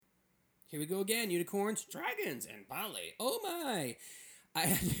Here we go again, unicorns, dragons, and Bali. Oh my! I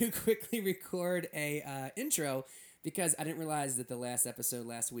had to quickly record a intro because I didn't realize that the last episode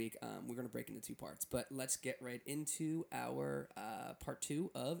last week, we're going to break into two parts. But let's get right into our part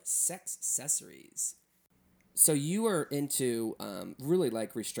 2 of sex accessories. So you are into really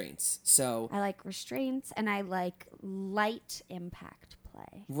like restraints. So I like restraints and I like light impact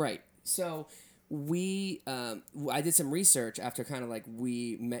play. Right. So I did some research after kind of like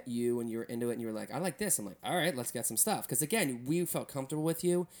we met you and you were into it and you were like, I like this. I'm like, all right, let's get some stuff. Because again, we felt comfortable with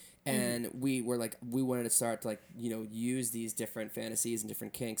you and we were like, we wanted to start to like, use these different fantasies and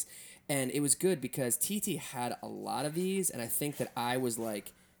different kinks. And it was good because TT had a lot of these. And I think that I was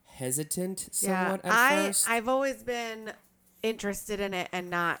like hesitant somewhat at first. I've always been interested in it and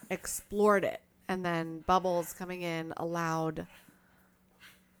not explored it. And then Bubbles coming in allowed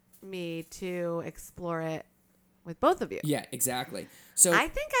me to explore it with both of you. Yeah, exactly. So I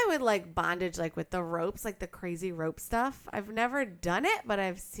think I would like bondage, like with the ropes, like the crazy rope stuff. I've never done it, but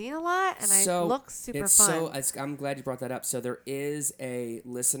I've seen a lot, and it looks super fun. I'm glad you brought that up. So there is a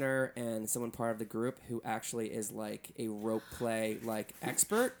listener and someone part of the group who actually is like a rope play like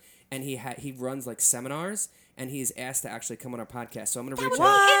expert, and he runs like seminars. And he's asked to actually come on our podcast. So I'm going to reach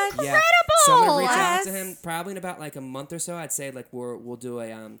out. Incredible! Yeah. So I'm going to reach out to him probably in about like a month or so. I'd say like we'll do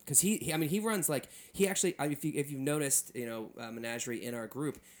a because he runs like he actually if you've noticed Menagerie in our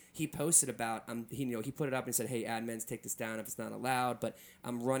group, he posted about he put it up and said, hey, admins, take this down if it's not allowed. But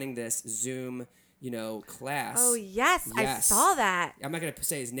I'm running this Zoom class. Oh yes, I saw that. I'm not going to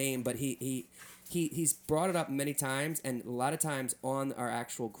say his name, but he's brought it up many times, and a lot of times on our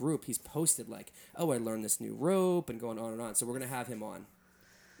actual group, he's posted like, oh, I learned this new rope, and going on and on. So we're going to have him on.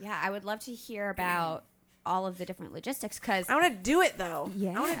 Yeah, I would love to hear about all of the different logistics because I want to do it though.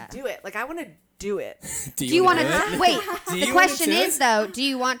 Yeah. I want to do it. Like I want to do it. Do you want to wait? The question do is it? though, do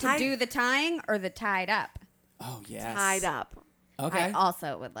you want to do the tying or the tied up? Oh, yes. Tied up. Okay. I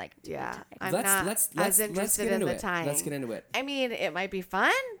also would like to do Yeah, the tied. I'm let's not as interested get in into the it. tying. Let's get into it. I mean, it might be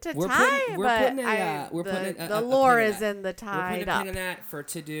fun to We're tie, putting- we're but putting a the pin lore in is that. in the We're tied putting a up. pin in that for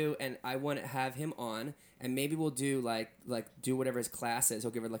to do, and I want to have him on, and maybe we'll do like do whatever his class is.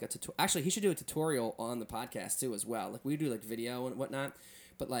 He'll give it like a tutorial. Actually, he should do a tutorial on the podcast too as well. Like we do like video and whatnot,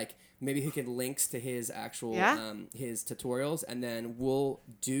 but like maybe he can links to his actual his tutorials, and then we'll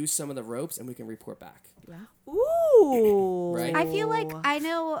do some of the ropes, and we can report back. Ooh. Right? I feel like I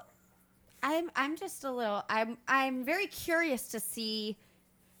know. I'm just a little. I'm very curious to see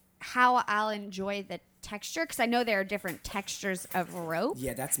how I'll enjoy the texture because I know there are different textures of rope.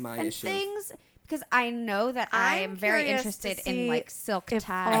 Yeah, that's my and issue. things because I know that I I'm am very curious interested to in see like silk if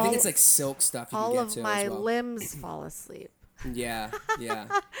ties. I think it's like silk stuff you all can get of to my as well. limbs fall asleep. Yeah.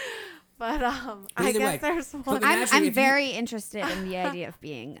 But I Either way, guess there's but one. Menagerie, I'm if you- very interested in the idea of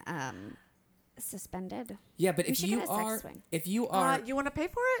being suspended. Yeah, but We if should you get a sex are, swing. if you are, You want to pay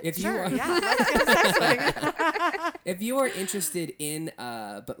for it? If you sure. are- Yeah. Let's get a sex swing. if you are interested in,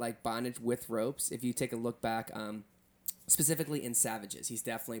 but like bondage with ropes, if you take a look back, specifically in Savages, he's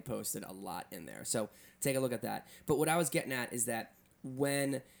definitely posted a lot in there. So take a look at that. But what I was getting at is that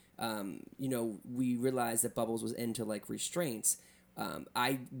when, we realized that Bubbles was into like restraints.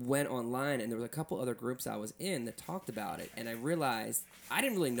 I went online and there was a couple other groups I was in that talked about it, and I realized I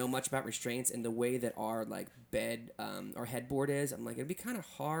didn't really know much about restraints and the way that our like bed our headboard is. I'm like, it'd be kind of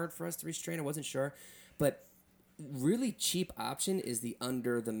hard for us to restrain. I wasn't sure, but really cheap option is the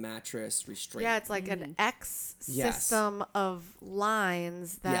under the mattress restraint. Yeah, it's like an X Yes. system of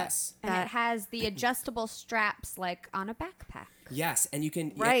lines that. Yes. And it has the adjustable straps like on a backpack. Yes, and you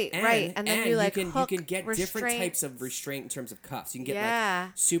can Right. And then you, like, you hook can get different types restraints. of restraint in terms of cuffs. You can get Yeah.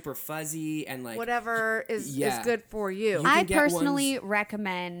 like super fuzzy and like Whatever is Yeah. good for you. You I can get personally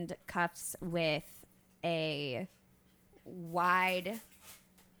recommend cuffs with a wide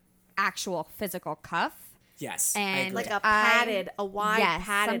actual physical cuff. Yes, I And agree. Like a wide yes,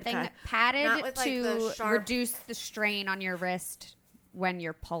 padded something cut. padded Not with, like, to the sharp- reduce the strain on your wrist when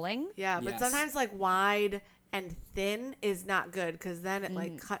you're pulling. Yeah, but Yes. sometimes like wide and thin is not good because then it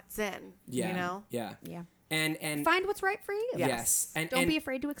like cuts in. yeah, You know? yeah, Yeah. and Find what's right for you. yes, and Don't be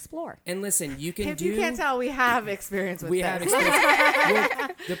afraid to explore. And listen, you can If do. you can't tell, we have experience with We this. have experience. Well,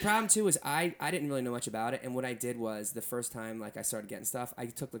 the problem too is I didn't really know much about it, and what I did was the first time like I started getting stuff, I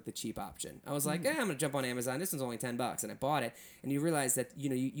took like the cheap option. I was like, I'm gonna jump on Amazon. This one's only $10, and I bought it. And you realize that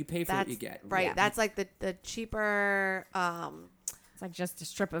you pay for what you get. Right. Yeah. That's like the cheaper It's like just a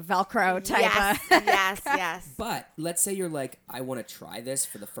strip of Velcro type Yes, of. yes. But let's say you're like, I want to try this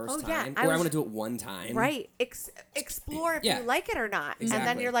for the first Oh, yeah, time, I or I was- want to do it one time. Right. Explore if Yeah. you like it or not. And then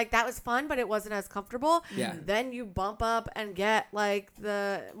Exactly. you're like, that was fun, but it wasn't as comfortable. Yeah. Then you bump up and get like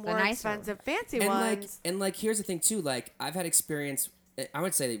the more nicer expensive, fancy And ones. like here's the thing too, like I've had experience, I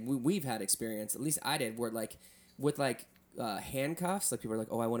would say that we've had experience, at least I did, where like with like handcuffs, like people are like,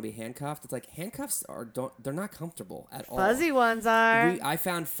 oh, I want to be handcuffed. It's like handcuffs they're not comfortable at all. Fuzzy ones are. I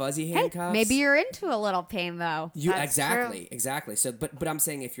found fuzzy Hey, handcuffs. maybe you're into a little pain though. That's Exactly. So, but I'm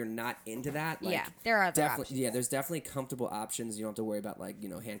saying if you're not into that, like, Yeah, there are other definitely, options. yeah, there's definitely comfortable options. You don't have to worry about like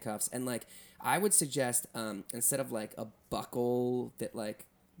handcuffs. And like I would suggest instead of like a buckle that like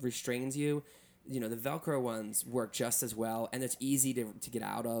restrains you, the Velcro ones work just as well, and it's easy to get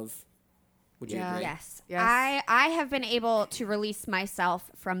out of. Would you Yeah. agree? Yes. Yes. I have been able to release myself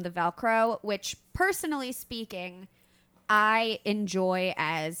from the Velcro, which personally speaking, I enjoy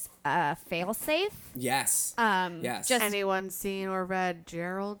as a failsafe. Yes. Yes. just- Anyone seen or read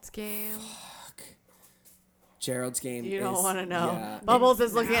Gerald's Game? Gerald's Game. You don't is- want to know. yeah. Bubbles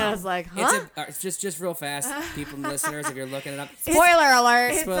is looking at us like, huh? Just real fast, people and listeners, if you're looking it up. Spoiler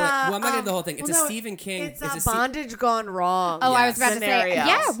alert. It's, Spoiler- well, I'm not gonna do the whole thing. It's well, a no, Stephen King. It's it's a a Ste- bondage gone wrong. Oh, I was Yes. about to say, Scenario.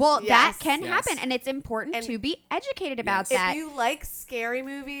 yeah, well, that Yes. can Yes. happen, and it's important And- to be educated about Yes. that. If you like scary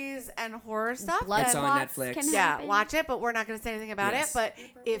movies and horror stuff, Blood It's then on clots Netflix. can yeah, happen. watch it. But we're not going to say anything about Yes. it. But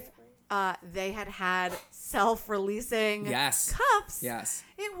if they had self-releasing Yes. cuffs, Yes.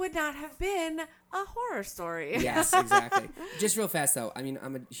 it would not have been a horror story. Yes, exactly. Just real fast though. I mean,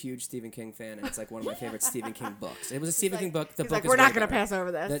 I'm a huge Stephen King fan, and it's like one of my favorite Stephen King books. It was a Stephen King book. The He's book like, is we're way not going to better. pass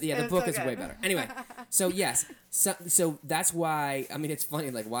over this. The It's book so is way good. better. Anyway, so yes, so that's why. I mean, it's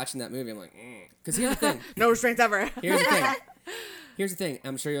funny like watching that movie. I'm like, because here's the thing. No restraints ever. Here's the thing. Here's the thing.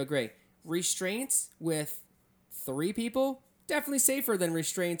 I'm sure you'll agree. Restraints with 3 people definitely safer than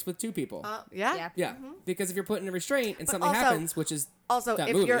restraints with 2 people. Yeah. Yeah. Yeah, because if you're put in a restraint and something also- happens, which is Also, that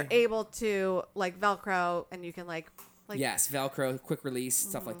if movie, you're able to like Velcro and you can like yes, Velcro, quick release,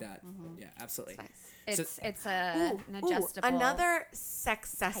 stuff like that. Yeah, absolutely. nice. It's an adjustable. Another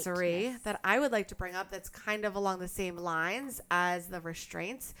accessory tightness. that I would like to bring up that's kind of along the same lines as the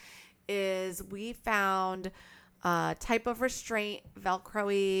restraints is we found a type of restraint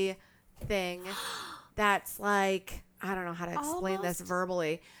Velcro-y thing that's like, I don't know how to explain this Almost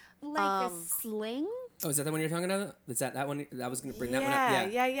verbally. like a sling. Oh, is that the one you're talking about? Is that one? I was going to bring that one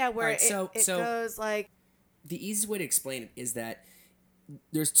up. Yeah. Where Alright, it goes like, The easiest way to explain it is that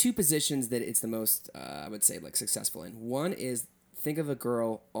there's 2 positions that it's the most, I would say, like successful in. One is think of a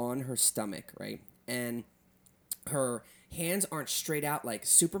girl on her stomach, right? And her hands aren't straight out like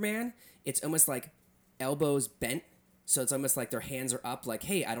Superman. It's almost like elbows bent. So it's almost like their hands are up, like,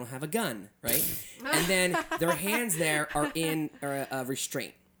 hey, I don't have a gun, right? And then their hands there are in a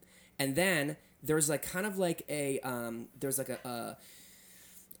restraint. And then there's like kind of like there's like a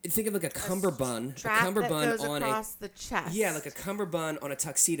think of like a cummerbund, strap that cummerbund goes on across the chest. yeah, like a cummerbund on a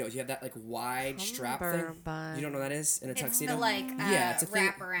tuxedo. You have that like wide strap thing. Cummerbund. You don't know what that is in a tuxedo? yeah, it's a thing.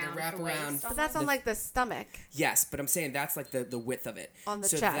 wraparound. The wraparound. But that's on like the stomach. Yes, but I'm saying that's like the width of it. On the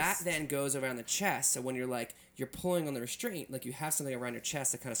so chest. that then goes around the chest. So when you're pulling on the restraint, like you have something around your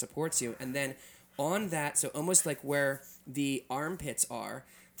chest that kind of supports you, and then on that, so almost like where the armpits are,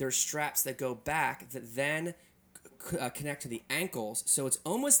 there's straps that go back that then connect to the ankles. So it's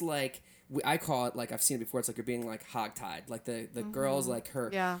almost like I call it, like I've seen it before. It's like you're being like hogtied. Like the girl's like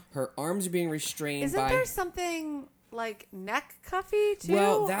Yeah. her arms are being restrained Isn't by. there something like neck cuffy too?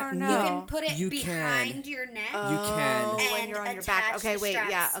 Well, that- or no. no? You can Put it You behind can. your neck. You can. Oh, when you're on your back. Okay, wait,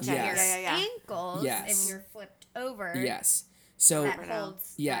 yeah, okay, Yes. yeah. Ankles. Yes. If you're flipped over. Yes. So That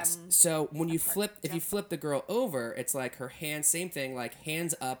holds. yes. So when you flip, if you Yep. flip the girl over, it's like her hands, same thing, like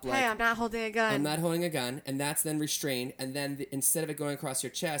hands up, like Hey, I'm not holding a gun. I'm not holding a gun, and that's then restrained. And then instead of it going across your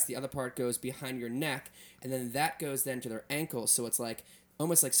chest, the other part goes behind your neck, and then that goes then to their ankles. So it's like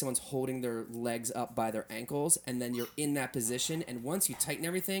almost like someone's holding their legs up by their ankles, and then you're in that position. And once you tighten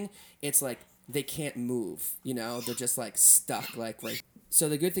everything, it's like they can't move. They're just like stuck, like right. So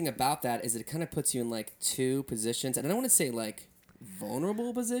the good thing about that is it kind of puts you in like 2 positions, and I don't want to say like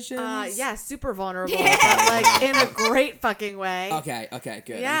vulnerable positions. Yeah, super vulnerable. Like in a great fucking way. Okay,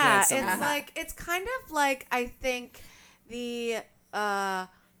 good. I'm Yeah, glad it's someone- like it's kind of like I think the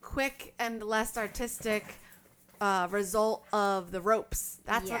quick and less artistic result of the ropes.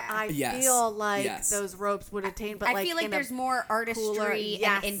 That's what Yeah. I Yes. feel like Yes. those ropes would attain. But I like feel like in a there's more artistry cooler-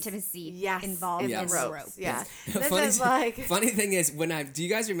 yes, and intimacy yes, involved in in the the ropes. rope. Yeah, Yes. this funny, is like funny thing is do you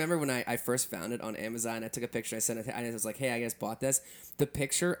guys remember when I first found it on Amazon? I took a picture. I sent it. I was like, hey, I just bought this. The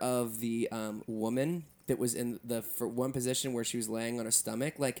picture of the woman that was in the for one position where she was laying on her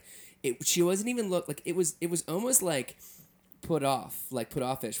stomach. Like she wasn't even like it was almost like put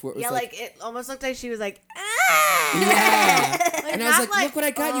offish. Where it was like it almost looked like she was like, ah! Yeah. Like, And I was not like, look what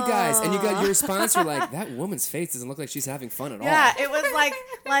I got you guys. And you got oh. your response. You're like, that woman's face doesn't look like she's having fun at Yeah, all. it was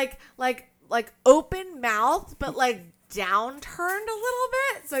like open mouth, but like downturned a little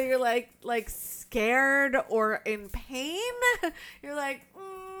bit. So you're like scared or in pain. You're like,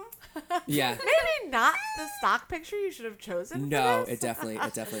 Yeah. maybe not the stock picture you should have chosen. No, for this. it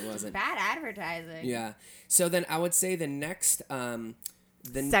definitely wasn't. Bad advertising. Yeah. So then I would say the next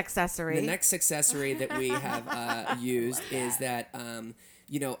Sexcessory. The next accessory that we have used is that,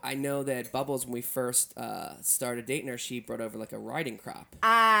 I know that Bubbles, when we first started dating her, she brought over like a riding crop.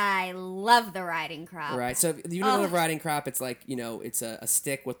 I love the riding crop. Right. So if you know the riding crop, it's like, it's a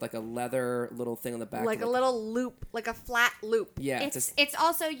stick with like a leather little thing on the back. like a little loop, like a flat loop. Yeah. It's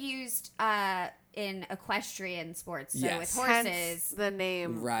also used in equestrian sports. So Yes. with horses. Hence the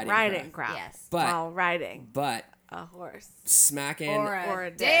name Riding crop. Yes. But- while riding But a horse smacking. Or or a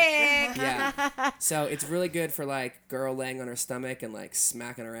a dick. dick. Yeah. So it's really good for like girl laying on her stomach and like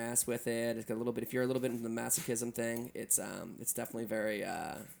smacking her ass with it. It's got a little bit, if you're a little bit into the masochism thing, it's definitely very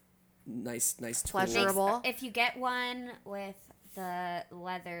nice tool. Pleasurable. If you get one with the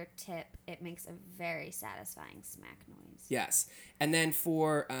leather tip, it makes a very satisfying smack noise. Yes. And then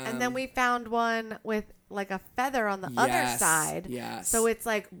for And then we found one with like a feather on the other Yes, side. yes. So it's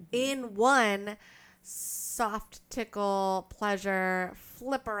like in one soft tickle, pleasure,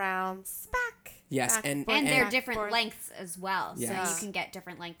 flip around, smack. Yes, back, and- forth, And they're back, different forth. lengths as well. So Yes. you can get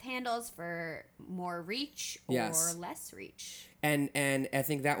different length handles for more reach or Yes. less reach. And I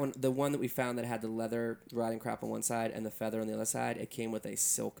think that one, the one that we found that had the leather riding crop on one side and the feather on the other side, it came with a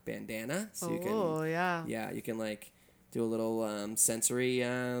silk bandana, so you Oh, can yeah. you can like do a little sensory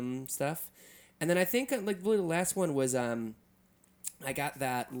stuff. And then I think like really the last one was I got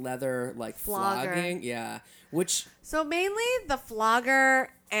that leather like Flogger. flogging, which So mainly the flogger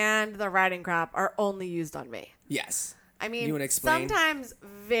and the riding crop are only used on me. yes. I mean, You wanna explain? sometimes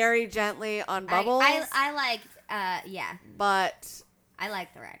very gently on Bubbles, I like, but I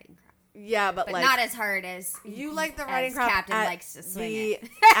like the riding crop. yeah, but But like not as hard as you like the as riding crop Captain at likes to swing the it.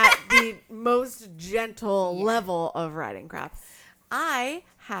 at the most gentle level of riding crop. I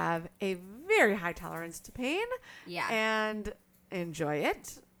have a very high tolerance to pain, Yeah. and enjoy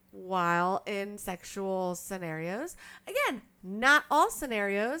it while in sexual scenarios. Again, not all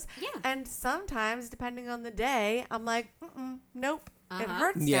scenarios. Yeah. And sometimes, depending on the day, I'm like, nope, it Uh-huh.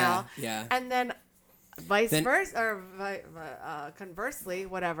 hurts Yeah, now. yeah. And then vice Then- versa, or conversely,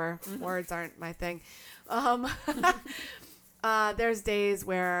 whatever. Words aren't my thing. There's days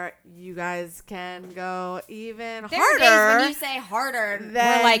where you guys can go even There are harder. days when you say harder,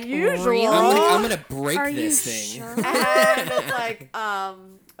 than we're like, usual. really? I'm gonna break Are this you thing. sure? And it's like,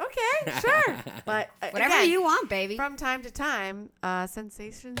 okay, sure. But Whatever again, you want, baby. from time to time,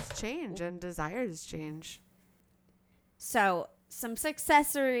 sensations change and desires change. So, some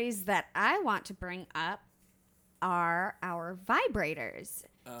accessories that I want to bring up are our vibrators.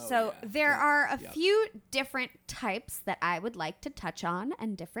 So, yeah. there Yep. are a Yep. few different types that I would like to touch on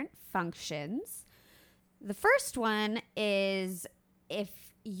and different functions. The first one is if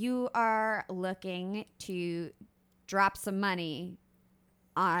you are looking to drop some money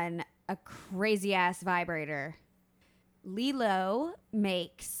on a crazy ass vibrator, Lilo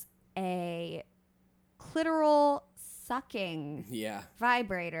makes a clitoral sucking Yeah.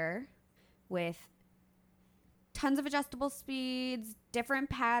 vibrator with tons of adjustable speeds, different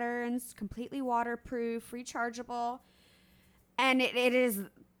patterns, completely waterproof, rechargeable. And it is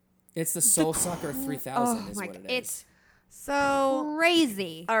It's the Soul Sucker 3000 is my what it God, is. it's So,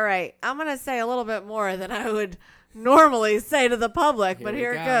 crazy. all right, I'm going to say a little bit more than I would normally say to the public, but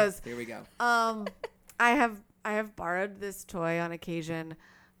here it goes. Here we go. I have borrowed this toy on occasion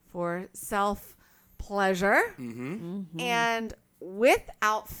for self pleasure, and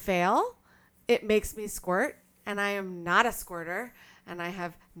without fail, it makes me squirt. And I am not a squirter, and I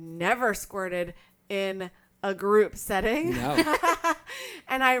have never squirted in a group setting. No.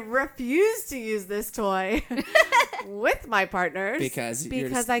 And I refuse to use this toy with my partners Because you're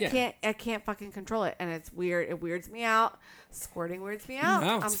just- I yeah. can't fucking control it, and it's weird. It weirds me out. Squirting weirds me out.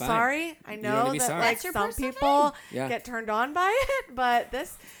 No, I'm it's fine. sorry. I You don't know need to be that sorry. like That's your some personal people thing. Yeah. get turned on by it, but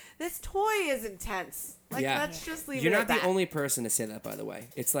this toy is intense. Like, Yeah. let's just leave You're it not at the that. only person to say that, by the way.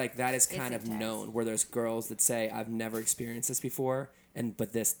 It's like that is kind of intense. known, where there's girls that say, "I've never experienced this before,"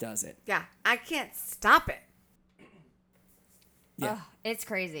 but this does it. Yeah, I can't stop it. Yeah. Ugh, it's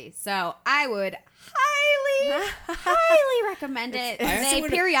crazy. So I would highly recommend it. I also They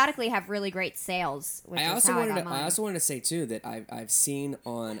wanna- periodically have really great sales, which I is also how wanted I got to, mine. I also wanted to say too that I've seen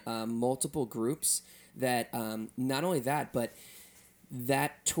on multiple groups that not only that, but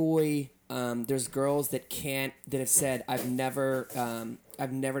that toy. There's girls that have said I've never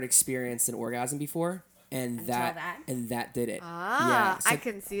experienced an orgasm before, and Until that? that did it. Ah, So- I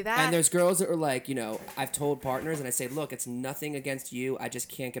can see that. And there's girls that were like, I've told partners and I say, look, it's nothing against you. I just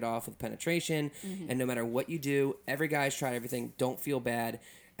can't get off with penetration. And no matter what you do, every guy's tried everything. Don't feel bad.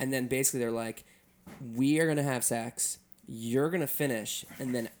 And then basically they're like, we are going to have sex. You're going to finish.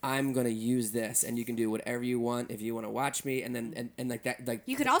 And then I'm going to use this. And you can do whatever you want if you want to watch me. And then, and like that, like.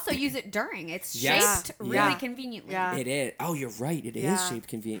 You can also use it during. It's Yes. shaped Yeah. really conveniently. Yeah. It is. Oh, you're right. It is Yeah. shaped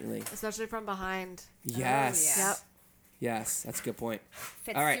conveniently. Especially from behind. Yes. yeah. Yep. Yes. That's a good point.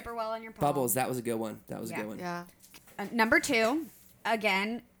 Fits All right. super well on your palm. Bubbles. That was a good one. That was a Yeah. good one. Yeah. Number 2,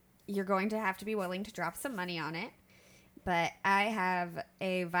 again, you're going to have to be willing to drop some money on it. But I have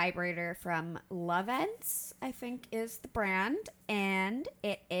a vibrator from Lovense, I think is the brand. And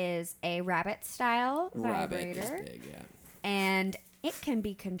it is a rabbit style Rabbit vibrator. is big, yeah. And it can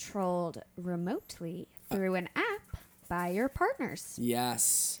be controlled remotely through an app by your partners.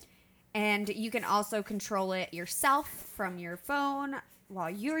 Yes. And you can also control it yourself from your phone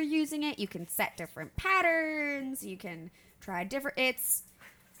while you're using it. You can set different patterns. You can try different.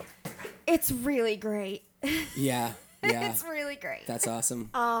 It's really great. Yeah. Yeah. It's really great. That's awesome.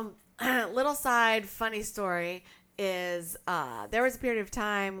 Little side funny story is there was a period of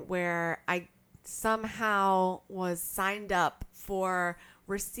time where I somehow was signed up for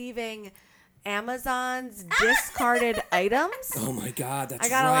receiving Amazon's discarded items. Oh my God, that's I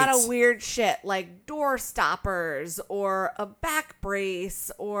got right. a lot of weird shit like door stoppers or a back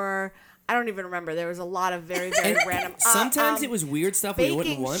brace or I don't even remember. There was a lot of very, very random. Sometimes it was weird stuff we wouldn't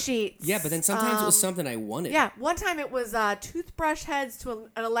baking want. sheets. Yeah, but then sometimes it was something I wanted. Yeah, one time it was toothbrush heads to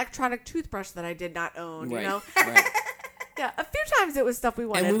an electronic toothbrush that I did not own. Right. You know. Right. Yeah, a few times it was stuff we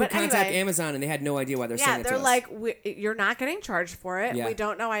wanted. And we would but contact anyway, Amazon, and they had no idea why they're yeah, sending it they're to us. like, you're not getting charged for it. Yeah. We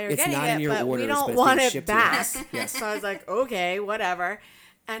don't know why you're It's getting not in it, your but we orders, but don't it's want being it shipped to back. us. Yes. So I was like, okay, whatever.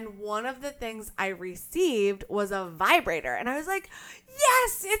 And one of the things I received was a vibrator, and I was like,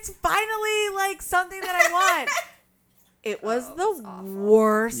 yes, it's finally like something that I want. It was the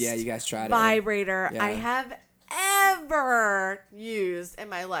worst Yeah, you guys tried it, right? vibrator Yeah. I have ever used in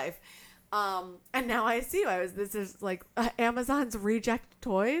my life. And now I see why this is like Amazon's reject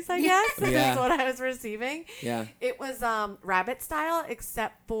toys, I guess. Yeah. That's what I was receiving. Yeah. It was rabbit style,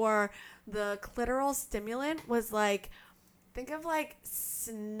 except for the clitoral stimulant was like, think of like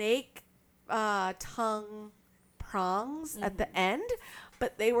snake tongue prongs at the end,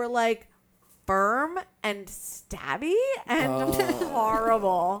 but they were like firm and stabby and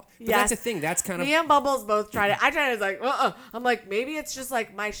horrible. But that's the thing. That's kind of Me and Bubbles both tried it. I tried it. I was like, I'm like, maybe it's just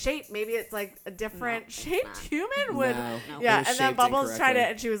like my shape. Maybe it's like a different shaped human would. No. Yeah. It was And then shaped Bubbles tried it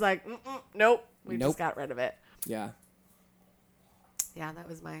incorrectly. and she was like, nope. We Nope. just got rid of it. yeah. Yeah, that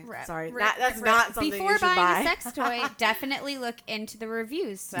was my. Rip, Sorry, rip, that's rip, not rip. something Before you should buying buy. a sex toy, definitely look into the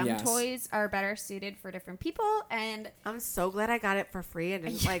reviews. Some Yes. toys are better suited for different people, and I'm so glad I got it for free and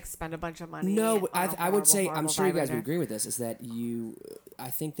didn't like spend a bunch of money. No, on but a I would horrible, say, I'm horrible sure you guys would vibrator. agree with this, is that I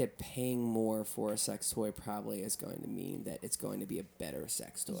think that paying more for a sex toy probably is going to mean that it's going to be a better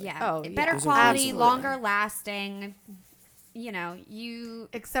sex toy. yeah, Oh, yeah. better There's a quality, reason. longer lasting. You know, you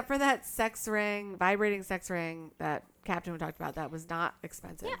Except for that sex ring, vibrating sex ring that Captain talked about, that was not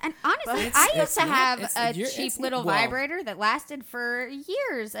expensive. yeah, and honestly, It's- I it's used to not- have it's- a you're- cheap it's- little well- vibrator that lasted for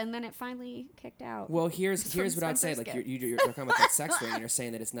years, and then it finally kicked out. Well, here's from what I'd say. Spencer's Like Gift. you're talking about that sex ring, and you're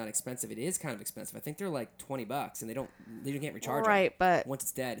saying that it's not expensive. It is kind of expensive. I think they're like $20, and they can't recharge Right, them. but- once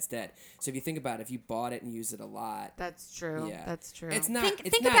it's dead, it's dead. So if you think about it, if you bought it and used it a lot, That's true. yeah, That's true. It's not. think it's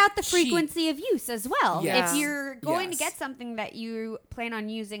think not about the cheap. frequency of use as well. Yes. If you're going Yes. to get something that you plan on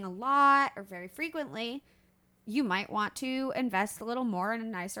using a lot or very frequently, you might want to invest a little more in a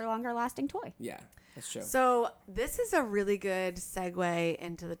nicer, longer lasting toy. Yeah, that's true. So this is a really good segue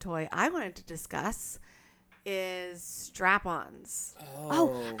into the toy I wanted to discuss is strap-ons.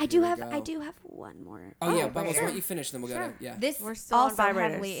 Oh, I do here we have go. one more. Oh yeah, Bubbles. sure. Why don't you finish? Then we'll go to yeah. This We're still on also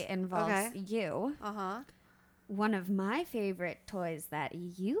vibrators. heavily involves Okay. you. Uh-huh. One of my favorite toys that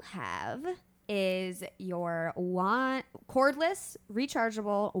you have is your cordless,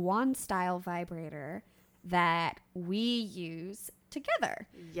 rechargeable wand style vibrator that we use together.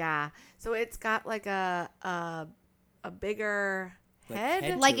 Yeah. So it's got like a bigger Like head.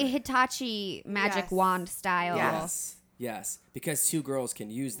 head- Like to a it. Hitachi magic Yes. wand style. Yes. Yes, yes, because two girls can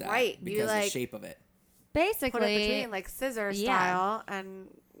use that, Right, you because of the like- shape of it. basically, put it between like scissor style and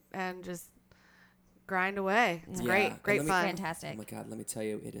just grind away. It's great fun. fantastic. Oh my god, let me tell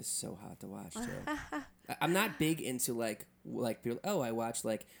you, it is so hot to watch too. I'm not big into like people. Oh, I watch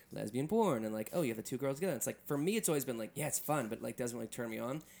like lesbian porn and like you have the two girls together. It's like for me, it's always been like it's fun, but like doesn't really turn me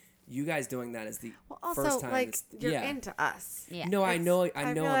on. You guys doing that is the first time. Like you're into us. Yeah. No, I know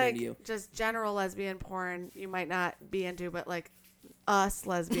I'm like into you. Just general lesbian porn, you might not be into, but like us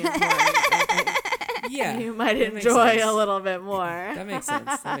lesbian porn, I think Yeah, you might that makes enjoy sense. a little bit more. That makes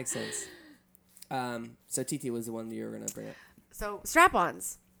sense. So TT was the one that you were gonna bring up. So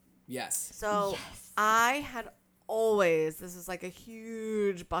strap-ons. Yes. So I had always, this was like a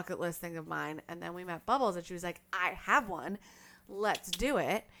huge bucket list thing of mine. And then we met Bubbles and she was like, I have one. Let's do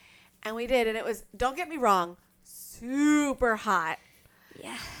it. And we did. And it was, don't get me wrong, super hot.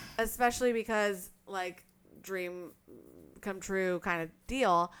 Yeah. Especially because like dream come true kind of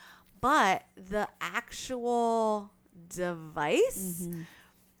deal. But the actual device,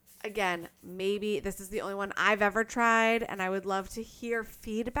 again, maybe this is the only one I've ever tried, and I would love to hear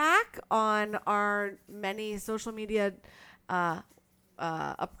feedback on our many social media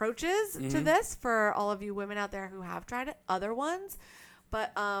approaches to this for all of you women out there who have tried it, other ones.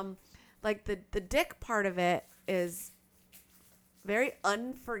 But like the dick part of it is very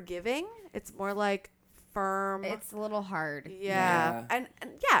unforgiving. It's more like firm. It's a little hard. Yeah. And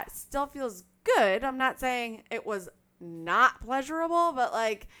yeah, it still feels good. I'm not saying it was not pleasurable, but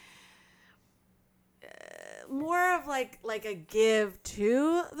like more of like a give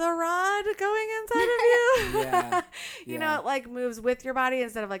to the rod going inside of you. Yeah. You know, it like moves with your body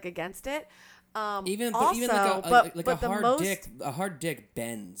instead of like against it. Even also, like but a hard dick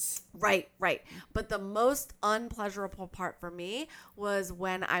bends. Right. But the most unpleasurable part for me was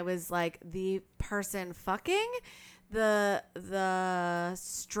when I was like the person fucking, the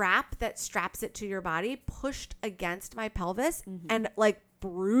strap that straps it to your body pushed against my pelvis and like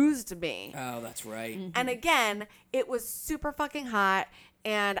bruised me. Oh, that's right. And again, it was super fucking hot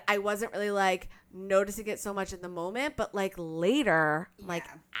and I wasn't really like noticing it so much in the moment, but like later, like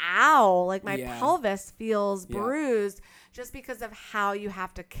ow, like my pelvis feels bruised just because of how you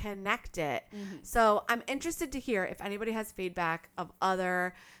have to connect it. So I'm interested to hear if anybody has feedback of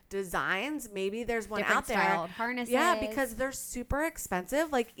other designs. Maybe there's one Different out there. styled harnesses. Yeah, because they're super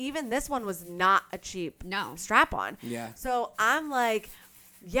expensive. Like even this one was not a cheap strap on. Yeah. So I'm like,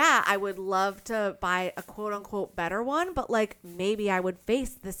 yeah, I would love to buy a quote unquote better one, but like maybe I would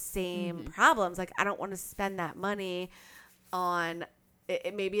face the same problems. Like I don't want to spend that money on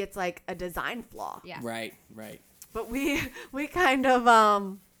it. Maybe it's like a design flaw. Yeah. Right. But we kind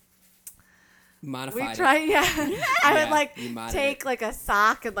of Modified. We try, I would like you modded take it. like a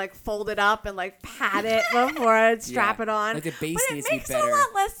sock and like fold it up and like pat it before I'd strap it on. Like the base but needs it to be makes it better. a lot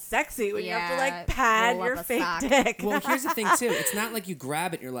less sexy when you have to like pad roll your up a fake sock. dick. Well, here's the thing too. It's not like you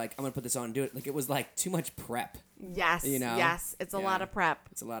grab it and you're like, I'm gonna put this on and do it. Like it was like too much prep. Yes, You know? yes, it's a lot of prep.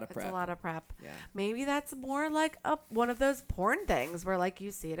 It's a lot of prep. It's a lot of prep. Yeah. Maybe that's more like one of those porn things where like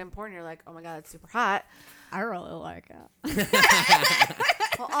you see it in porn, you're like, oh my god, it's super hot. I really like it.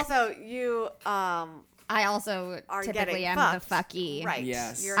 Well, also you I also are typically getting am fucked. the fucky.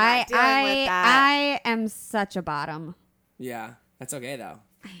 Yes. Right. You're not dealing with that. I am such a bottom. Yeah, that's okay though.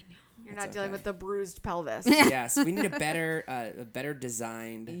 You're not dealing okay. with the bruised pelvis. Yes, we need a better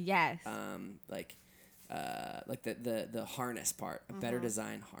designed. Yes. Like the harness part, a better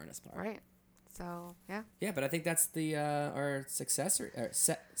designed harness part. Right. So yeah. Yeah, but I think that's the our successor or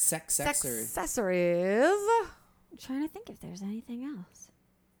sexor. Accessories I'm trying to think if there's anything else.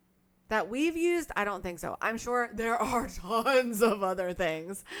 that we've used. I don't think so. I'm sure there are tons of other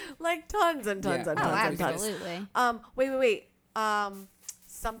things, like tons and tons Yeah. and Oh, tons and tons. absolutely. Wait.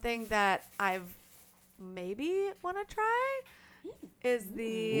 Something that I've maybe want to try is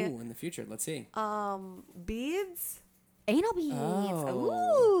the Ooh, in the future, let's see. beads. Anal beads.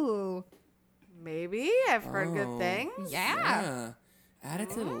 Oh. Ooh. Maybe I've heard good things. Yeah. Add it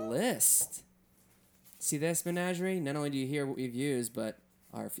to the list. See this menagerie? Not only do you hear what we've used, but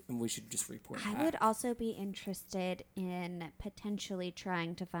we should just report I back. would also be interested in potentially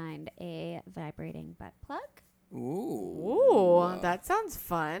trying to find a vibrating butt plug. Ooh, that sounds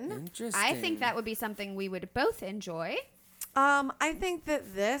fun. Interesting. I think that would be something we would both enjoy. I think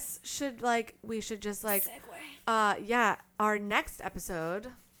that this should we should just our next episode.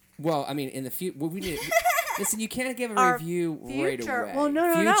 Well, I mean, in the future, we need. Listen, you can't give a Our review right future- away. well,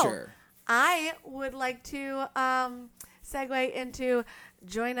 no. Future. I would like to segue into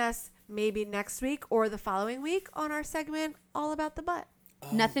join us maybe next week or the following week on our segment all about the butt. Oh,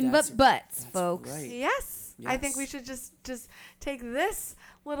 Nothing that's- but butts, that's folks. Right. Yes. I think we should just take this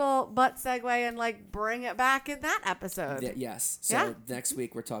little butt segue and like bring it back in that episode. Yes. So next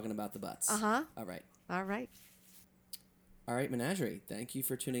week we're talking about the butts. Uh-huh. All right. All right. All right, Menagerie. Thank you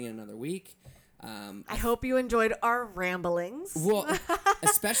for tuning in another week. I hope you enjoyed our ramblings. Well,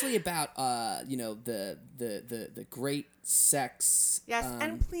 especially about the great sex. Yes,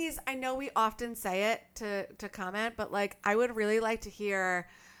 and please, I know we often say it to comment, but like I would really like to hear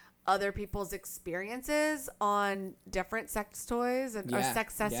other people's experiences on different sex toys and or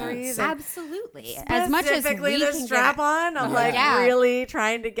sex accessories. Yeah. Absolutely. As much as specifically we the can strap get. on, I'm like Yeah. really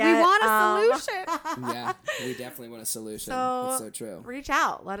trying to get. We want a solution. Yeah, we definitely want a solution. So, it's so true. Reach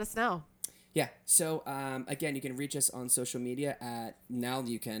out. Let us know. Yeah. So again, you can reach us on social media at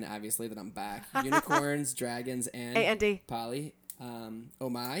obviously that I'm back. Unicorns, Dragons, and A&D. Polly. Oh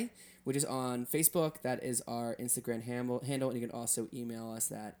my, which is on Facebook. That is our Instagram handle, and you can also email us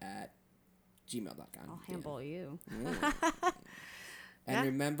that at gmail.com. I'll handle you. And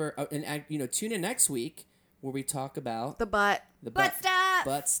remember, tune in next week where we talk about The butt. Butt stuff.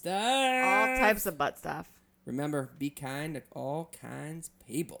 Butt stuff. All types of butt stuff. Remember, be kind to all kinds of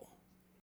people.